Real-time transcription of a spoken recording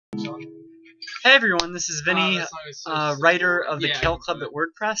Hey everyone, this is Vinny, writer of the Kale Club at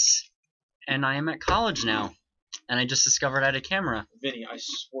WordPress, and I am at college now, and I just discovered I had a camera. Vinny, I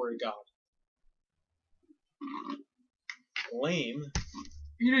swear to God. Lame.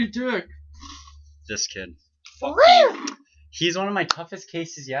 Eat a dick. This kid. Fuck you. He's one of my toughest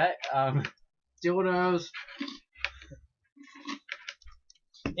cases yet. Dildos.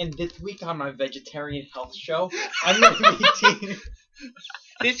 And this week on my vegetarian health show, I'm going to be eating...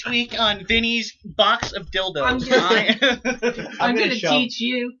 This week on Vinny's box of dildos, I'm gonna teach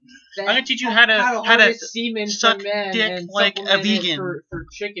you. I'm gonna teach you how to semen suck for men dick and like a vegan. for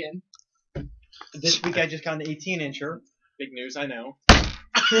chicken. This week I just got an 18-incher. Big news, I know.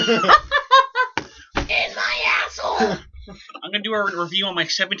 In my asshole. I'm gonna do a review on my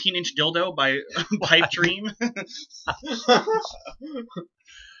 17-inch dildo by Pipe Dream.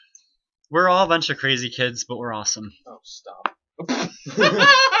 We're all a bunch of crazy kids, but we're awesome. Oh, stop.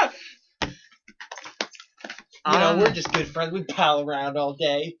 We're just good friends. We pal around all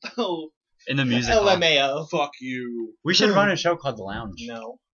day. Oh, in the music hall. LMAO. Fuck you. We should run a show called The Lounge.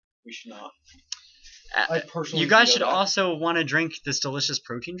 No, we should not. You guys should also want to drink this delicious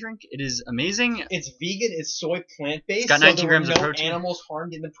protein drink. It is amazing. It's vegan. It's soy plant-based. It's got 19 grams of protein. No animals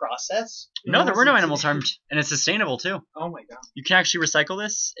harmed in the process. No, there were no animals harmed, and it's sustainable too. Oh my God. You can actually recycle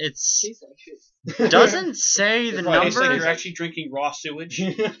this. It's Tastes like shit. doesn't say the Right, It's number. like you're actually drinking raw sewage.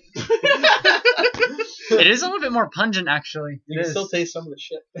 It is a little bit more pungent, actually. You can still taste some of the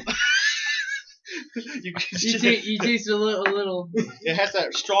shit. You taste a little. It has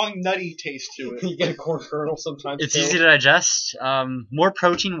that strong nutty taste to it. You get a corn kernel sometimes. It's easy to digest. More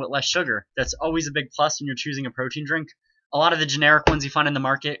protein with less sugar. That's always a big plus when you're choosing a protein drink. A lot of the generic ones you find in the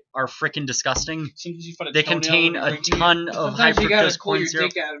market are freaking disgusting. Sometimes you find a They toenail contain when a you're drinking ton of high Sometimes you gotta fructose pull corn your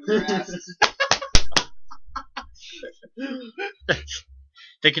syrup. dick out of your ass.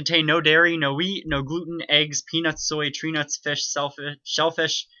 They contain no dairy, no wheat, no gluten, eggs, peanuts, soy, tree nuts, fish,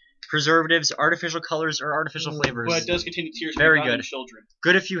 shellfish, preservatives, artificial colors, or artificial flavors. But it does contain the tears Very from dying good. children.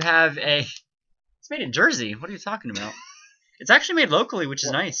 Good if you have a... It's made in Jersey. What are you talking about? It's actually made locally, which is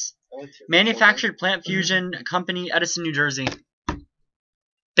nice. Manufactured Plant Fusion Company, Edison, New Jersey.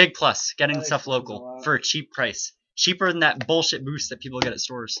 Big plus, getting stuff local for a cheap price. Cheaper than that bullshit boost that people get at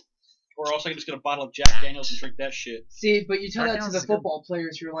stores. Or else I can just get a bottle of Jack Daniels and drink that shit. See, but you tell Jack that to Daniels the is good. football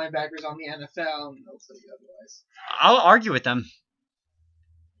players who are linebackers on the NFL, and they'll tell you otherwise. I'll argue with them.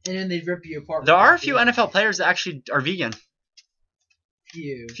 And then they rip you apart. There are a few NFL players that actually are vegan.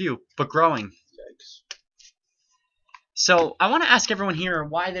 Few, but growing. Yikes. So I want to ask everyone here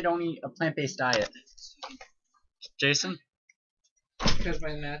why they don't eat a plant-based diet. Jason? Because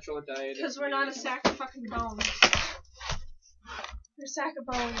my natural diet. Because we're not a sack of fucking bones. We're a sack of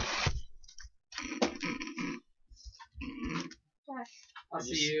bones. I'll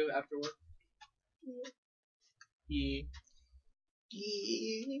see you after work. Yeah.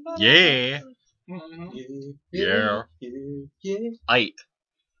 Yeah. Mm-hmm. Yeah. Yeah. Ite.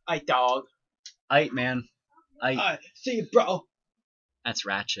 Hi, dog. Ite, man. Ite. Hi. See you, bro. That's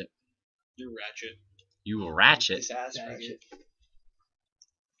ratchet. You're ratchet. You will ratchet. This ass Bag ratchet.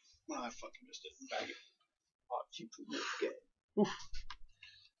 Oh, I fucking missed it. Bag it. Oh, you good.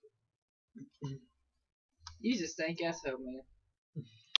 He's a stank asshole, man.